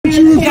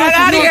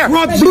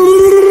out of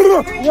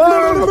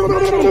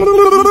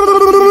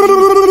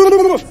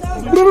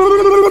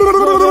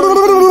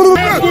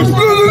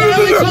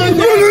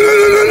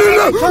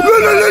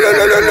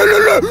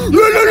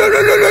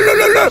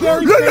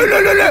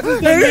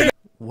here!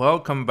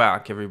 Welcome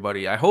back,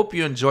 everybody. I hope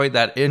you enjoyed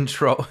that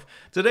intro.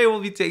 Today we'll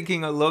be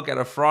taking a look at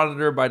a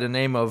frauditor by the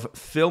name of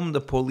Film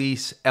the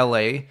Police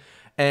LA.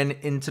 And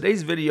in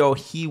today's video,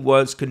 he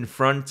was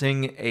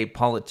confronting a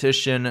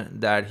politician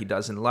that he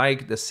doesn't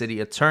like, the city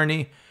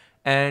attorney,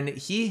 and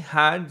he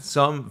had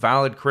some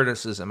valid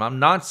criticism. I'm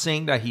not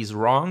saying that he's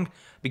wrong,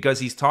 because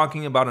he's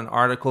talking about an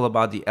article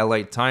about the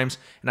LA Times,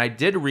 and I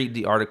did read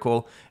the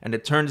article, and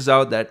it turns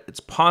out that it's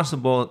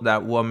possible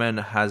that woman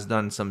has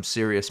done some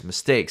serious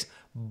mistakes.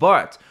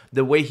 But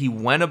the way he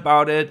went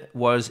about it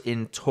was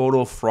in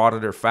total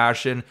frauditor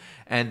fashion,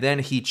 and then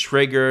he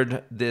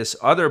triggered this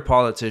other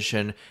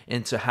politician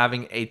into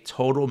having a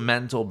total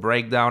mental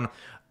breakdown.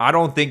 I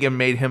don't think it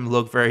made him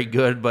look very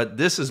good, but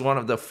this is one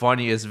of the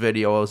funniest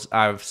videos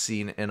I've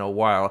seen in a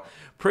while.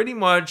 Pretty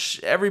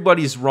much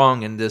everybody's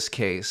wrong in this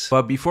case.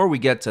 But before we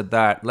get to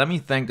that, let me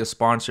thank the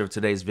sponsor of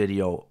today's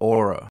video,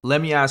 Aura.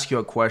 Let me ask you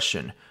a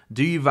question.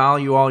 Do you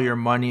value all your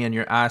money and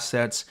your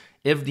assets?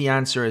 If the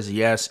answer is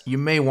yes, you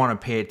may want to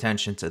pay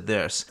attention to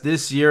this.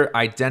 This year,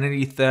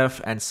 identity theft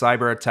and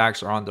cyber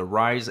attacks are on the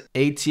rise.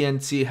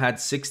 AT&T had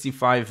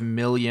 65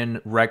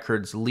 million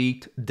records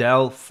leaked,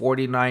 Dell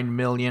 49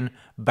 million,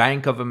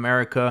 Bank of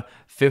America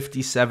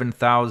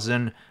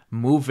 57,000,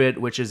 MoveIt,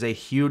 which is a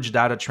huge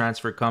data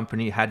transfer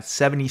company, had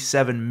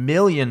 77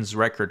 million's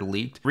record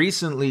leaked.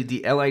 Recently,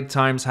 the LA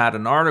Times had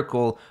an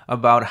article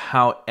about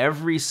how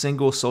every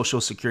single social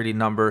security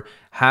number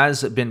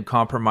has been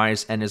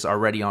compromised and is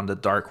already on the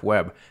dark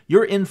web.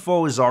 Your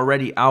info is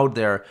already out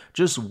there,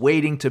 just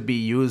waiting to be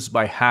used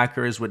by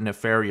hackers with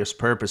nefarious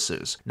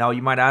purposes. Now,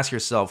 you might ask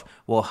yourself,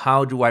 well,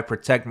 how do I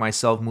protect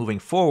myself moving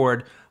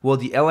forward? Well,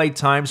 the LA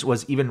Times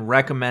was even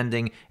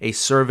recommending a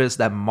service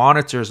that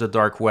monitors the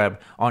dark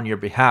web on your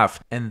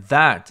behalf, and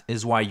that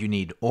is why you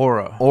need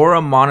Aura. Aura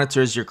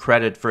monitors your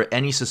credit for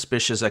any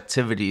suspicious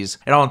activities,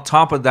 and on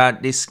top of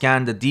that, they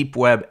scan the deep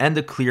web and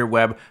the clear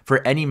web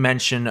for any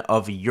mention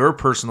of your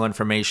personal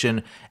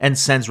information and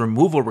sends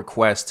removal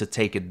requests to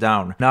take it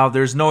down. Now,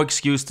 there's no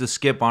excuse to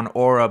skip on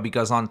Aura,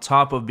 because on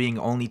top of being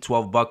only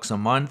 12 bucks a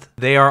month,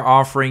 they are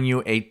offering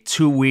you a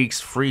 2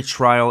 weeks free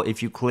trial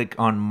if you click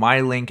on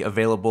my link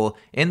available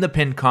in the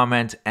pinned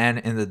comment and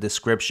in the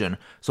description.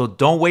 So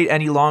don't wait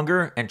any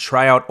longer and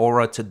try out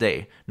Aura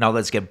today. Now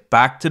let's get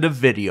back to the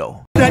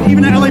video. That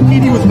even the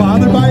LAPD was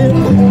bothered by it.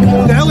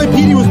 The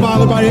LAPD was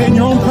bothered by it, and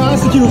your own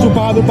prosecutors were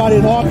bothered by it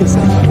in office,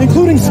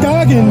 including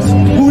Scoggins,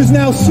 who is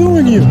now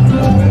suing you.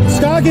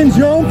 Scoggins,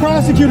 your own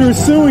prosecutor,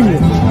 is suing you.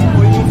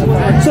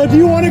 So do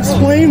you want to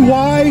explain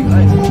why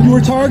you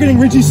were targeting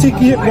Richie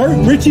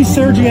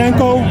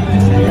Sergienko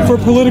for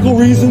political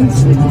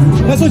reasons?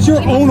 That's what your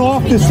own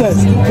office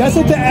says. That's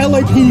what the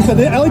LAPD said.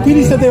 The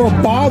LAPD said they were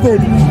bothered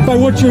by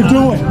what you're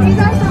doing.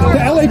 The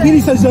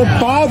LAPD says they're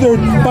bothered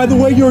by the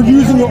way you're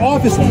using your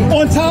office.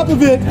 On top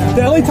of it,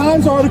 the LA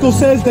Times article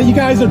says that you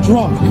guys are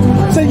drunk.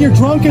 It said you're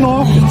drunk in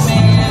office.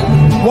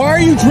 Why are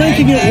you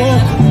drinking at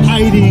work,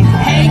 Heidi?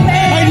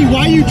 Heidi,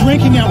 why are you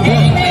drinking at work?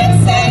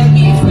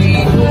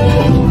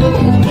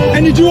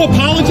 And did you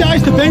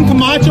apologize to Ben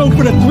Camacho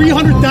for the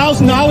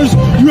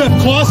 $300,000 you have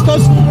cost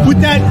us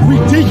with that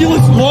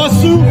ridiculous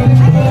lawsuit?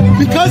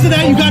 Because of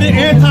that, you got an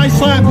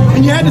anti-slap,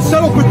 and you had to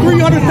settle for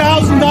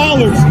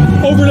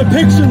 $300,000 over the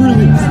picture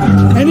release.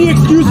 Any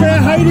excuse for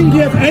that, Heidi? Do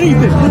you have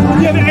anything? Do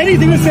you have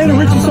anything to say to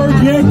Richie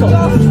Sergienko?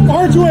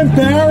 Aren't you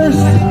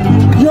embarrassed?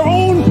 Your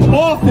own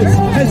office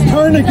has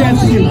turned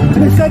against you.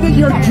 They said that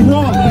you're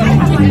drunk.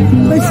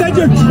 They said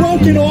you're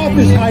drunk in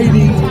office,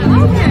 Heidi.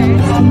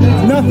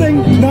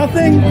 Nothing?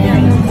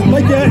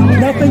 Like that?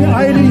 Nothing,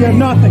 Heidi? You have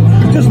nothing.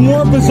 Just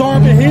more bizarre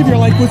behavior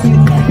like was in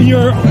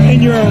your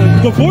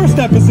divorce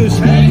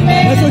deposition.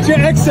 That's what your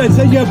ex said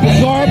you have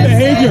bizarre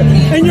behavior.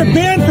 And you're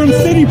banned from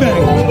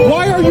Citibank.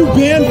 Why are you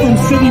banned from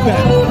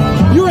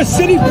Citibank? You're a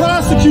city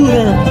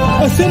prosecutor,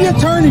 a city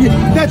attorney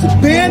that's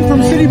banned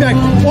from Citibank.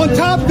 On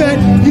top of that,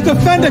 you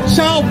defend a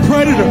child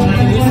predator.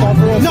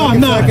 No, I'm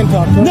not.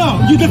 No,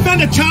 you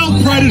defend a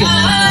child predator.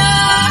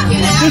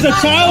 There's a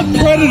child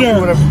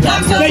predator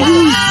that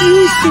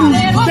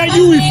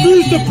you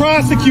refuse to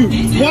prosecute.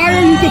 Why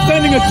are you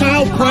defending a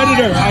child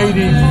predator,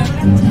 Heidi?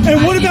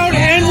 And what about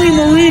Henry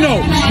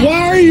Marino?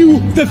 Why are you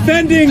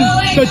defending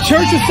the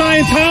Church of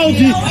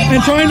Scientology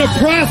and trying to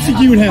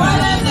prosecute him?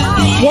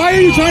 Why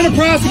are you trying to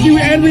prosecute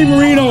Henry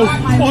Marino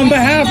on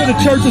behalf of the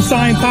Church of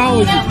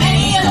Scientology?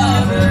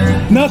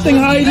 Nothing,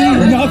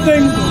 Heidi,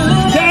 nothing.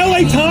 The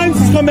LA Times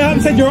has come out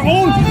and said your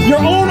own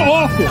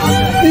office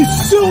is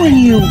suing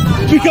you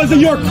because of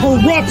your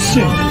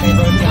corruption.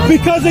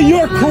 Because of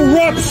your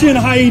corruption,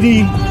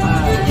 Heidi.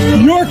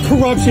 Your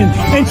corruption.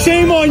 And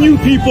shame on you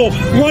people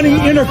running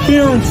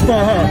interference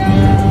for her.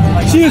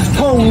 She is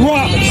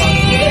corrupt.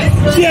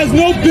 She has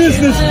no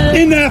business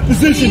in that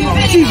position.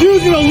 She's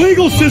using the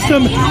legal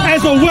system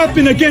as a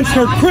weapon against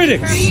her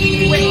critics.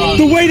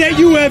 The way that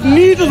you have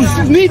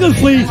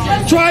needlessly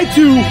tried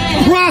to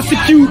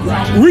prosecute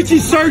Richie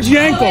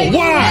Sergienko.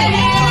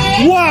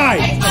 Why?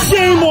 Why?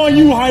 Shame on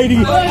you, Heidi.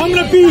 I'm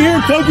going to be here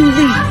until you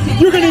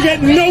leave. You're going to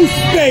get no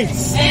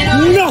space.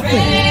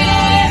 Nothing.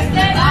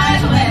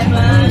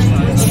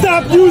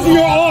 Stop using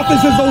your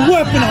office as a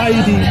weapon,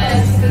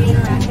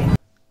 Heidi.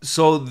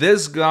 So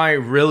this guy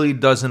really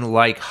doesn't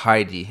like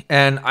Heidi.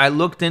 And I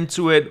looked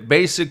into it.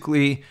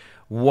 Basically,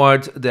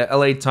 what the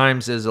LA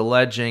Times is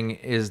alleging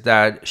is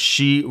that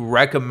she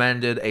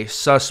recommended a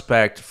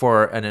suspect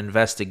for an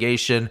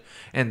investigation,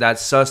 and that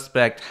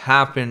suspect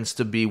happens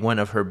to be one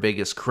of her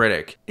biggest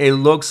critics. It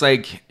looks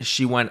like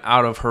she went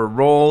out of her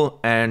role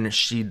and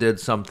she did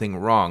something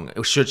wrong.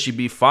 Should she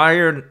be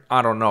fired?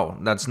 I don't know.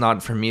 That's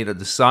not for me to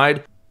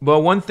decide.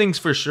 But one thing's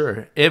for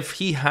sure, if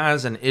he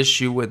has an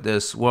issue with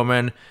this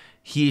woman,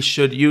 he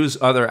should use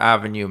other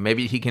avenue.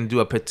 Maybe he can do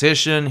a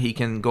petition, he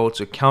can go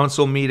to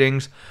council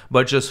meetings,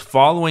 but just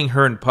following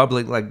her in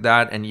public like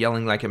that and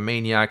yelling like a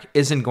maniac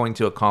isn't going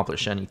to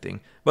accomplish anything.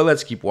 But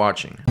let's keep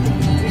watching.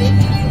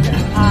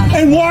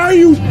 And why are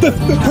you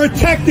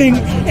protecting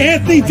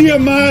Anthony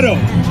D'Amato,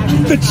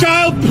 the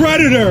child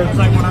predator?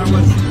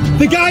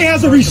 The guy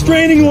has a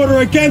restraining order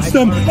against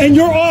him, and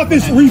your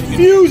office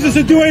refuses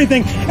to do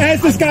anything as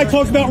this guy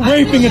talks about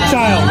raping a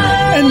child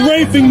and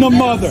raping the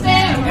mother.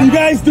 You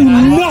guys do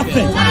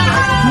nothing.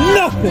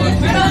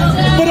 Nothing.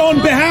 But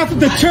on behalf of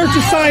the Church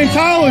of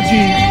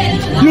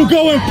Scientology, you'll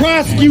go and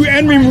prosecute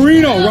Henry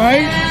Marino,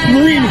 right?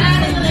 Marino.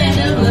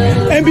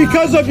 And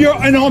because of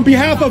and on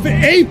behalf of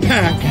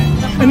AIPAC,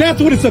 and that's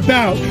what it's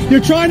about. You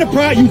tried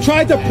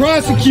to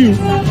prosecute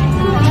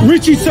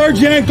Richie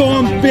Sergienko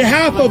on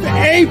behalf of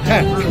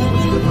AIPAC.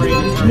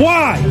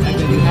 Why?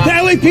 The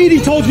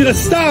LAPD told you to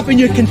stop and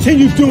you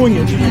continue doing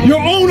it.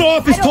 Your own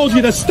office told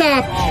you to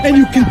stop and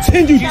you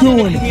continue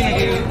doing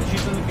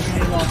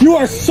it. You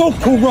are so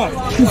corrupt.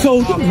 And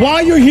so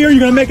while you're here, you're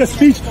going to make a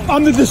speech.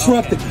 I'm the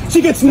disruptor.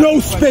 She gets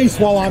no space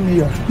while I'm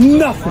here.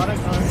 Nothing.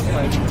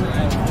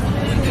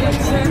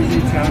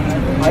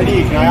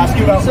 Heidi, can I ask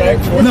you about Reg?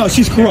 No,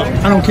 she's corrupt.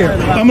 I don't care.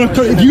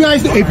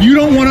 If you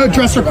don't want to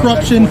address her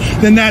corruption,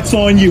 then that's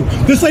on you.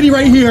 This lady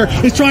right here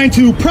is trying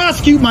to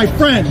prosecute my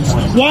friends.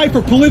 Why?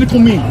 For political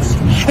means.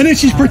 And then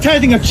she's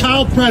protecting a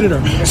child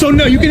predator. So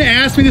no, you can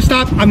ask me to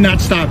stop. I'm not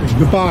stopping.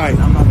 Goodbye.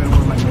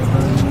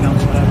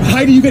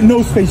 Heidi, you get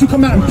no space. You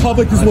come out in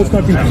public, this is what's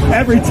going to be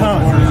every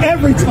time.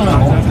 Every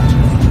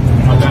time.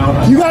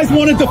 You guys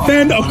want to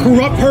defend a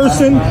corrupt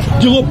person,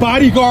 your little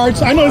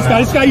bodyguards. I know this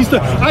guy. This guy used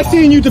to. I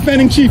seen you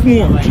defending Chief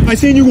Moore. I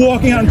seen you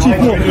walking out in Chief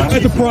Moore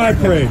at the Pride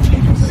Parade.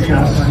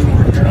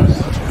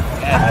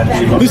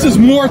 This is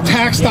more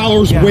tax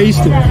dollars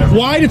wasted.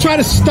 Why? To try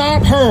to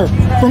stop her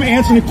from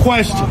answering the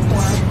questions.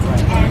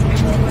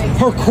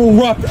 Her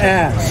corrupt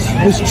ass,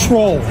 this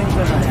troll.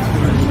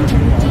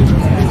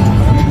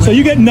 So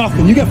you get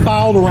nothing. You get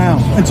followed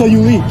around until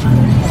you leave.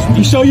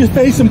 You show your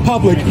face in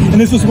public,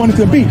 and this is when it's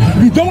going to be.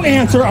 If you don't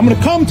answer, I'm going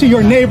to come to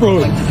your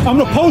neighborhood. I'm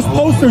going to post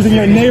posters in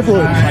your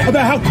neighborhood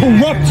about how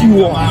corrupt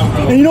you are.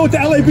 And you know what the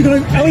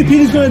LAPD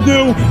is going to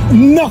do?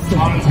 Nothing.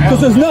 Because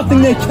there's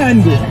nothing they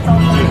can do.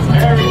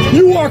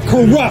 You are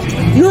corrupt.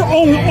 Your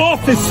own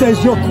office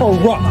says you're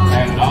corrupt.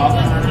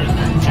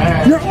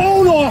 Your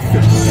own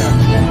office.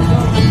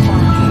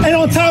 And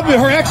on top of it,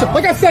 her ex,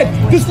 like I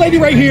said, this lady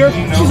right here,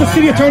 she's a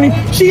city attorney.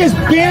 She is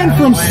banned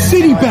from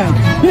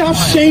Citibank. You know how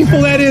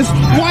shameful that is?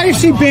 Why is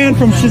she banned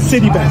from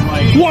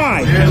Citibank?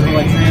 Why?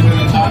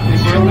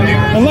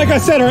 And like I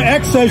said, her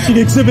ex says she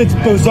exhibits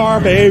bizarre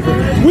behavior.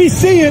 We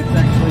see it.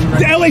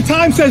 The LA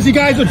Times says you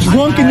guys are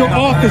drunk in your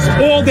office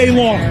all day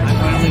long.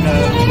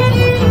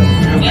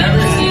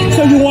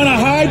 So you want to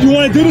hide, you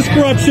want to do this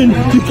corruption,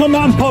 you come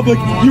out in public,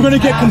 you're going to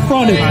get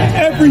confronted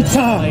every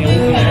time.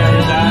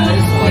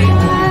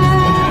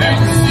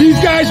 These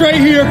guys right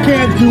here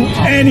can't do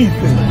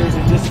anything.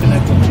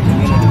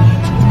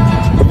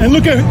 And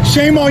look at,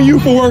 shame on you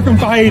for working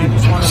for Haiti.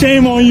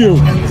 Shame on you.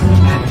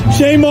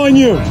 Shame on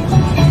you.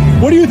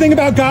 What do you think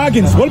about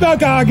Goggins? What about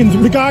Goggins?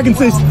 The Goggins,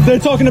 they're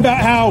talking about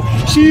how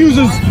she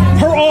uses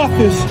her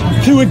office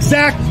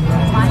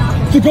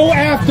to go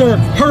after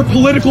her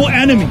political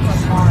enemies.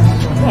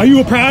 Are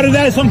you proud of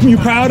that? Is something you're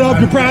proud of?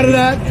 You're proud of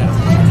that?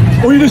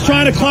 Or are you just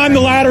trying to climb the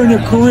ladder in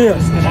your career?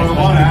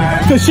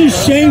 Because she's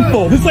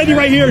shameful. This lady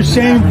right here is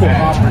shameful.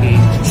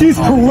 She's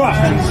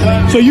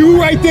corrupt. So you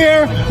right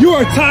there, you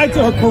are tied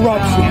to her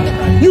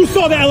corruption. You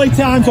saw the LA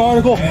Times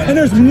article, and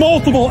there's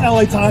multiple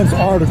LA Times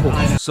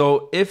articles.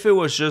 So if it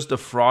was just a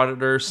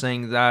frauditor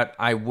saying that,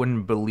 I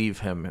wouldn't believe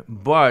him.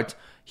 But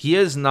he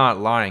is not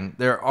lying.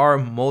 There are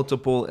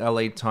multiple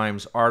LA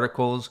Times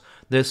articles.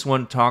 This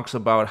one talks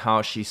about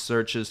how she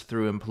searches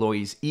through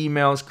employees'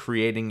 emails,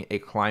 creating a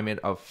climate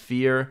of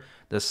fear,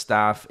 the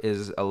staff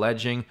is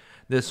alleging.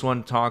 This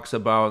one talks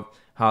about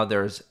how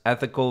there's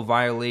ethical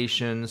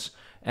violations.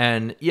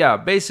 And yeah,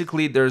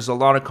 basically there's a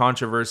lot of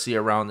controversy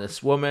around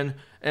this woman.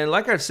 And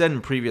like I've said in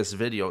previous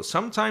videos,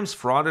 sometimes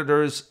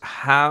frauditors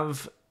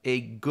have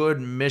a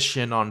good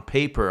mission on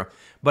paper,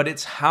 but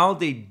it's how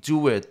they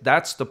do it.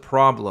 That's the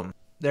problem.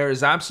 There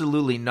is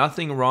absolutely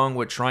nothing wrong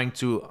with trying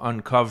to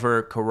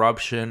uncover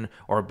corruption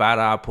or bad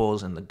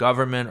apples in the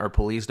government or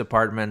police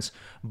departments,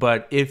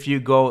 but if you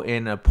go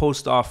in a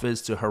post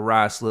office to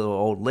harass little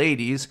old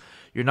ladies,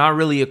 you're not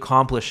really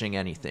accomplishing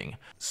anything.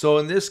 So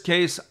in this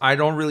case, I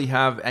don't really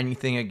have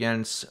anything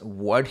against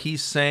what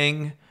he's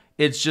saying.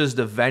 It's just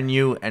the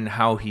venue and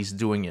how he's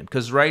doing it.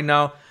 Because right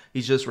now,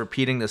 he's just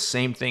repeating the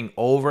same thing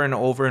over and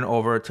over and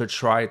over to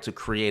try to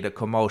create a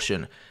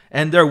commotion.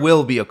 And there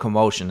will be a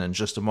commotion in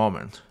just a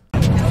moment.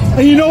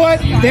 And you know what?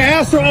 They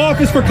asked her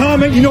office for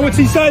comment. You know what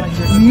she said?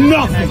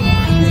 Nothing.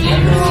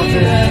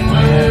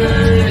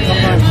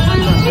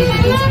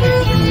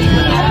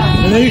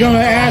 And then you're going to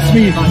ask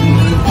me,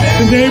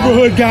 the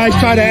neighborhood guys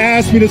try to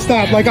ask me to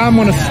stop, like I'm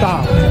going to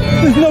stop.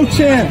 There's no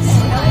chance.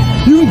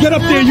 You can get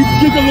up there, you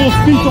can give a little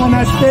speech on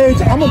that stage.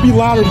 I'm going to be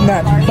louder than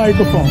that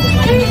microphone.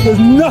 There's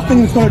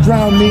nothing that's going to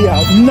drown me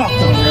out.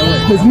 Nothing.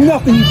 There's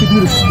nothing you can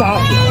do to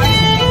stop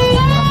it.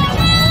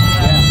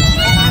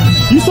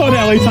 You saw the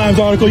LA Times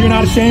article. You're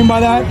not ashamed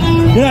by that?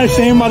 You're not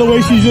ashamed by the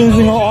way she's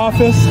using her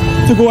office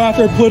to go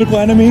after her political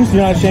enemies?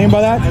 You're not ashamed by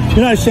that?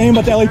 You're not ashamed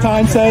what the LA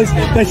Times says,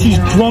 that she's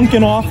drunk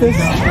in office?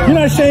 You're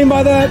not ashamed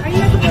by that?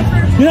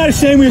 You're not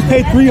ashamed we just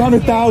paid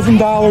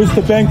 $300,000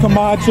 to Ben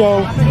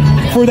Camacho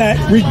for that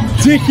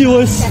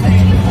ridiculous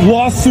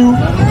lawsuit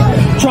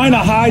trying to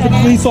hide the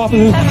police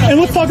officers? And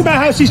let's talk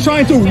about how she's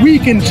trying to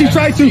weaken. She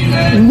tried to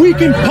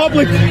weaken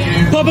public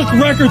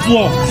records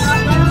laws.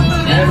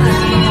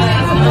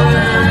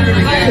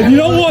 If you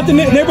don't want the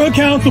neighborhood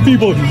council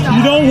people,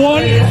 you don't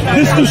want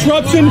this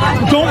disruption,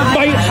 don't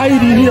fight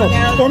Heidi here.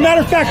 Or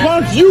matter of fact,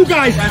 why don't you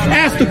guys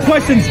ask the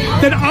questions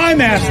that I'm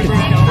asking?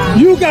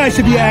 You guys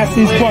should be asked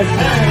these questions,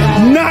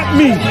 not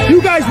me.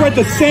 You guys read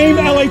the same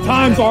LA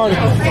Times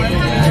article.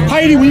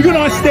 Heidi, when you get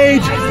on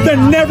stage, they're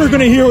never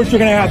going to hear what you're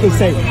going to have to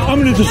say. I'm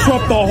going to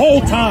disrupt the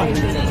whole time.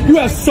 You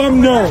have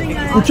some nerve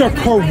with your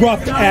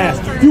corrupt ass.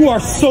 You are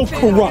so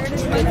corrupt.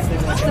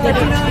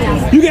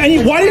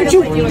 Why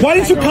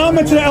didn't you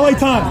comment to the LA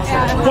Times?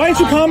 Why didn't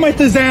you comment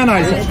to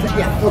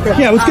Zanizer?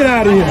 Yeah, let's get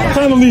out of here.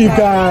 Time to leave,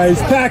 guys.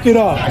 Pack it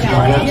up.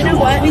 You know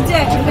what? We did.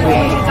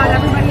 Got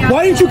everybody out.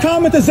 Why didn't you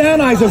comment to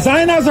Zanizer?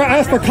 Zanizer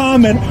asked for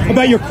comment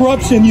about your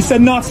corruption. You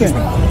said nothing.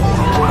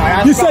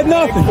 You said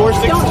nothing.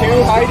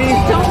 462, Heidi.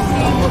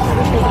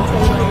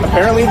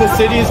 Apparently the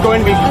city is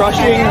going to be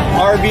crushing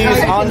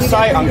RVs on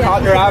site on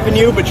Cotner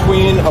Avenue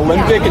between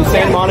Olympic and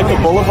Santa Monica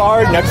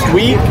Boulevard next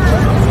week.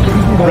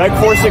 Reg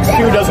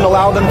 462 doesn't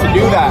allow them to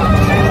do that.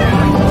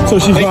 So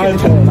she's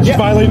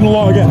violating the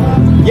law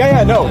again?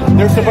 Yeah, no.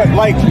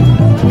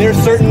 There's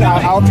certain, I'll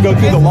have to go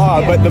through the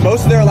law, but the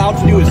most they're allowed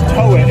to do is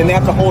tow it, and they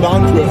have to hold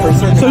on to it for a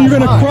certain So you're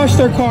going to crush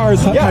their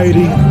cars,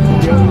 Heidi?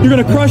 You're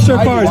going to crush their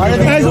cars.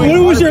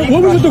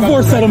 What was the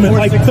divorce settlement?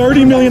 Like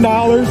 $30 million?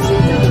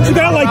 She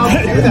got like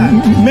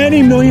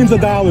many millions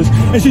of dollars,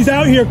 and she's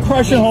out here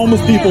crushing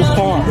homeless people's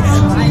cars.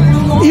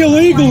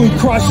 Illegally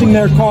crushing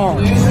their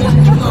cars.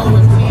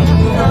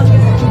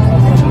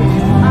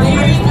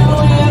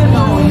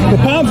 The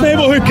Palms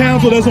Neighborhood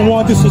Council doesn't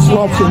want this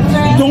disruption.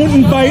 Don't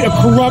invite a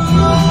corrupt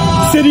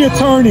city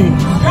attorney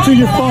to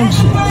your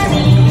function.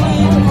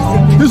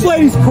 This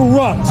lady's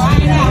corrupt.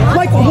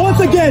 Like, once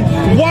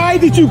again, why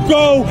did you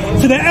go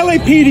to the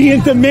LAPD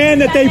and demand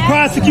that they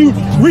prosecute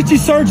Richie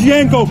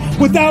Sergienko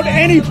without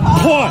any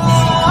plus?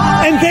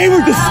 And they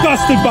were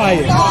disgusted by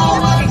it.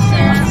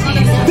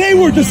 They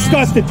were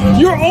disgusted.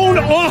 Your own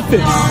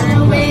office.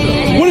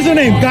 What is her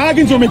name?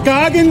 Goggins or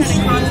McGoggins?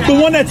 The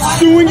one that's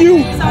suing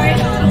you?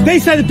 They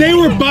said that they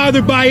were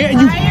bothered by it,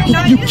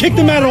 and you kicked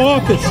them out of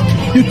office.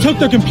 You took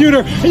their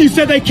computer, and you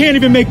said they can't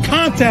even make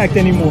contact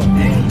anymore.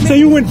 So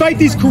you invite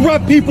these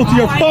corrupt people to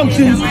your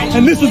functions,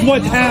 and this is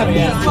what's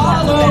happening.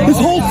 This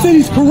whole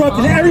city's corrupt,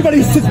 and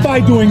everybody sits by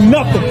doing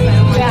nothing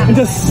and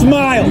just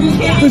smiles.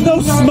 There's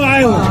no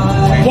smiling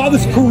while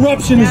this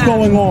corruption is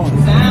going on.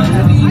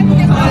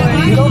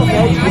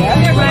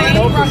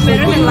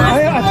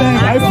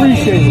 I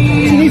appreciate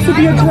it. She needs to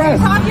be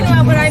addressed. Talking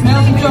about what I'm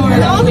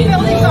doing. All the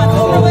buildings on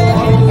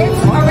Sullivan, it's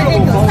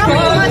ridiculous.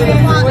 Somebody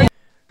must be.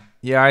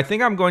 Yeah, I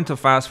think I'm going to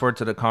fast forward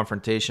to the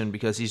confrontation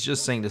because he's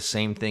just saying the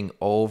same thing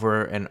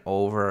over and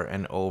over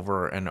and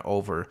over and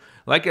over.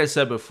 Like I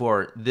said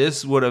before,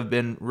 this would have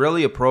been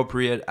really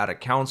appropriate at a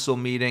council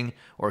meeting,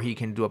 or he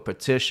can do a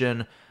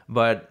petition.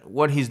 But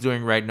what he's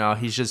doing right now,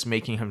 he's just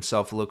making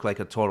himself look like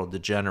a total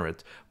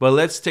degenerate. But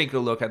let's take a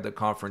look at the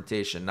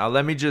confrontation. Now,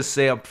 let me just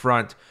say up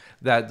front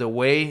that the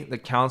way the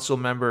council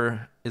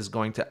member is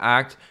going to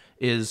act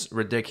is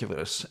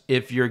ridiculous.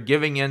 If you're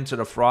giving in to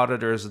the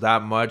frauditors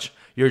that much,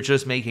 you're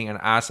just making an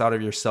ass out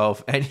of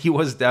yourself, and he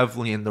was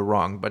definitely in the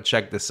wrong. But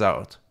check this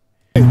out.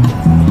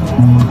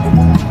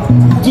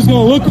 Just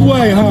gonna look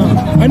away,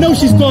 huh? I know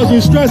she's causing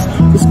you stress.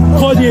 It's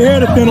causing your hair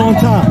to thin on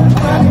top.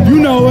 You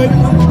know it.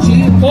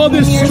 All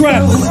this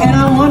stress.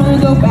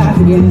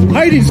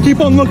 Heidi, just keep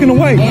on looking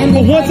away.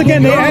 But once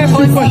again, they ask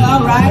you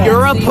questions.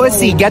 You're a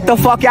pussy. Get the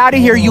fuck out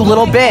of here, you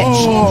little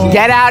bitch.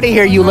 Get out of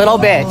here, you little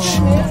bitch.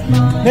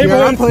 You're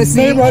a pussy.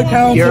 Neighborhood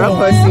council. You're a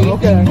pussy.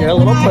 Okay. You're a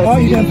little pussy. Oh,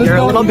 yeah, You're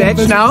a little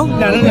bitch. No.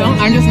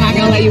 I'm just not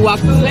gonna let you walk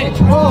the stage.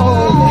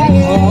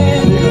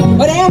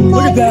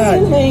 Look at that.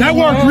 That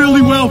worked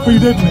really well for you,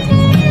 didn't it?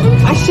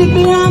 I should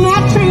be on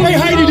that train. Hey,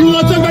 Heidi, do you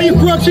want to talk about your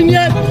corruption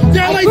yet? The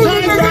LA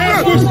Times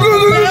asked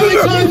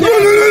for...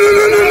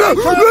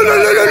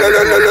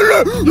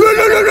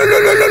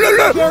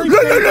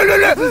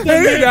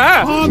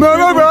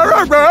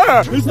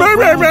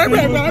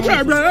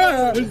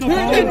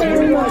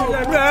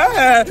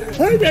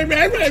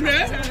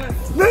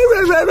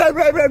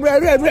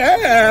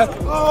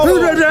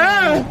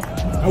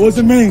 That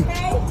wasn't me.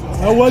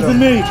 That wasn't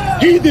me.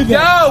 He did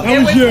that. No,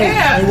 that was you.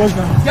 It was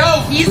not.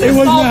 No, he's It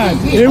was not.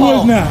 assaulting people. It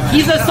was not.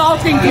 He's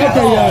assaulting people.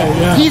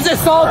 Okay, yeah. He's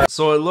assaulting.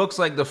 So it looks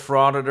like the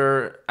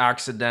frauditor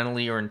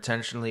accidentally or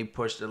intentionally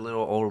pushed a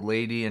little old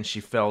lady and she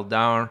fell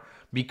down,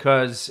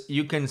 because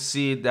you can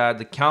see that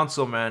the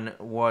councilman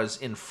was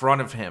in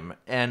front of him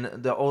and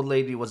the old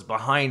lady was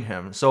behind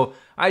him. So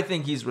I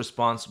think he's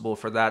responsible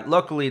for that.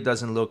 Luckily, it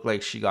doesn't look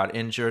like she got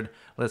injured.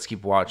 Let's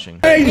keep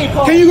watching. Hey,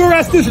 can you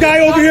arrest this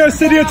guy over here,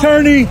 city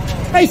attorney?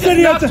 Hey,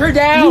 city attorney. knocked her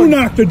down. You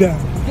knocked her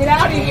down. Get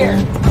out of here.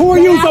 Who are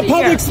you? It's a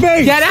public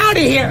space. Get out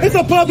of here. It's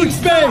a public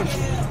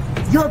space.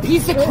 You're a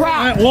piece of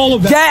crap. All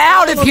of that. Get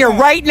out of here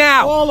right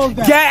now. All of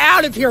that. Get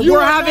out of here. You We're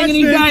are having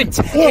an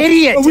arrested. event. Look,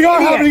 Idiot. we are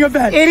Idiot. having an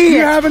event. Idiot.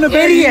 We're having an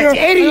event Idiot. here.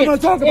 Idiot. I'm gonna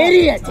talk about it.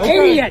 Idiot. Okay.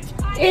 Idiot.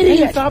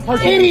 Idiot. Stop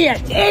pushing.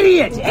 Idiot.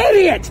 Idiot.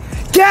 Idiot.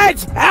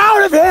 Get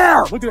out of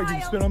here. Look at that,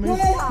 you spit on me.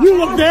 You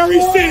look very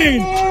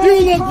sane. You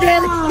look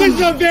very, this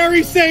is a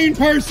very sane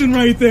person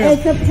right there.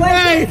 It's a pleasure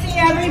Hey, to see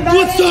everybody.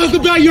 let's talk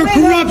about your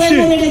corruption.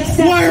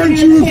 Why aren't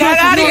you Get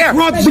out of here.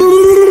 corruption?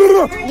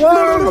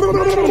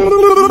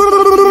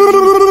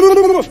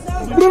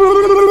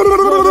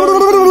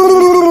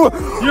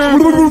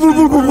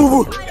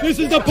 This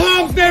is the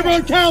Palms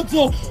Neighborhood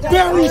Council.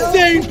 Very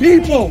sane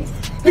people.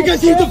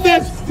 Because he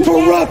defends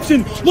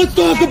corruption. Let's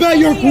talk about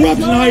your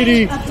corruption,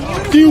 Heidi.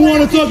 Do you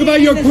want to talk about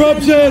your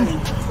corruption?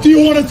 Do you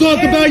want to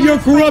talk about your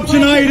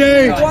corruption,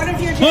 Heidi? One of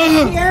your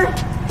days here,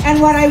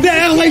 and what I The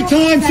LA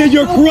Times said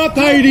you're corrupt,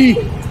 Heidi.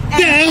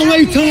 The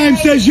LA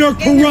Times says you're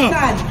corrupt.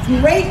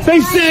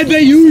 They said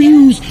that you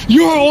use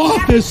your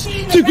office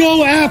to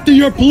go after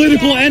your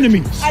political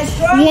enemies.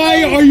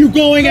 Why are you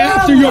going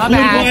after your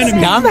political enemies?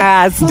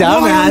 Dumbass.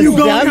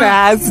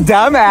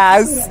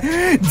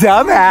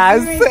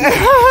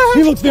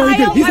 He looks very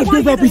good. He's a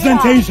good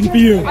representation for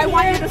you.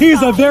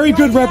 He's a very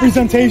good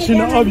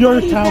representation of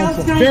your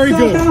council. Very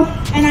good.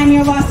 And I'm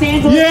your Los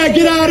Angeles. Yeah,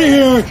 get out of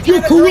here.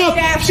 You're corrupt.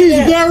 She's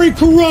very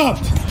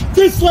corrupt.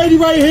 This lady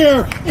right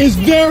here is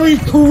very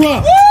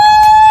corrupt.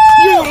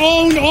 Your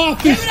own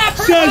office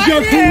says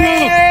you're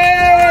corrupt.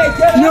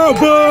 You're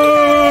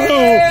boo!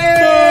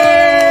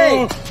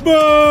 Boo!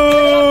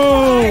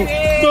 Boo!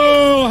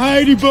 Boo!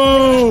 Heidi,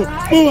 boo!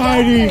 Boo,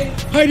 Heidi!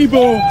 Heidi,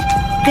 boo!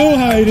 Boo,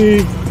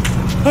 Heidi!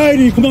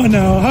 Heidi, come on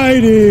now,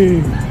 Heidi!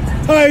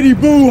 Heidi,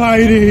 boo,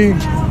 Heidi!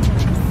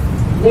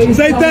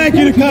 Say thank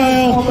you to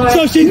Kyle.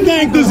 So she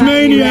thanked this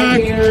maniac.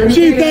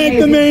 She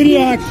thanked the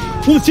maniac.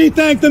 Well, she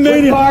thanked the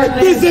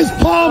maniac. This is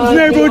Palms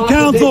Neighborhood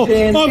Council,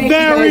 a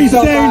very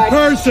sane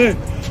person.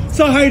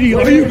 So Heidi,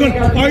 are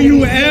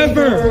you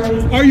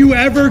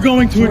ever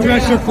going to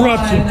address your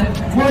corruption?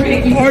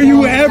 Are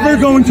you ever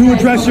going to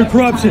address your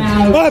corruption?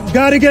 Oh,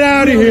 gotta get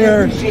out of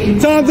here.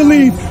 Time to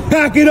leave.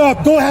 Pack it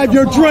up. Go have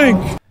your drink.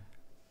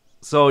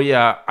 So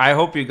yeah, I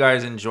hope you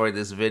guys enjoyed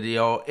this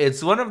video.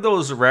 It's one of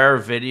those rare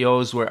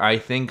videos where I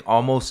think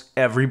almost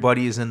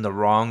everybody is in the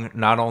wrong,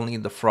 not only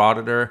the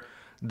frauditor.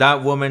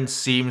 That woman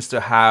seems to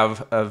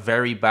have a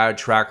very bad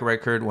track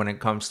record when it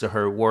comes to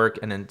her work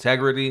and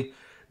integrity.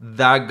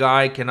 That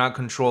guy cannot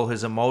control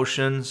his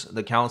emotions,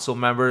 the council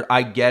member.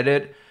 I get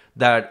it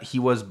that he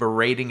was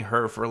berating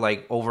her for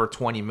like over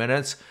 20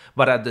 minutes,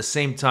 but at the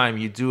same time,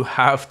 you do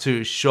have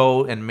to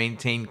show and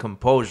maintain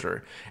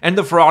composure. And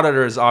the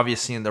frauditor is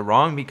obviously in the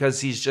wrong because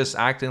he's just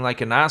acting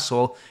like an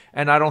asshole,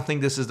 and I don't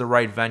think this is the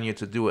right venue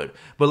to do it.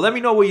 But let me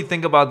know what you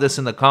think about this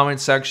in the comment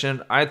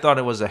section. I thought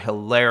it was a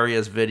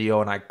hilarious video,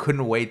 and I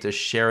couldn't wait to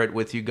share it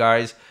with you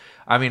guys.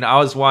 I mean, I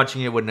was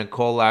watching it with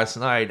Nicole last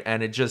night,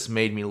 and it just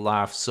made me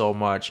laugh so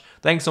much.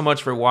 Thanks so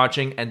much for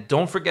watching, and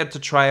don't forget to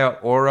try out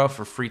Aura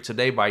for free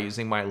today by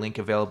using my link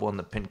available in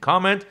the pinned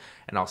comment,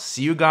 and I'll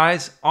see you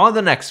guys on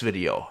the next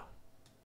video.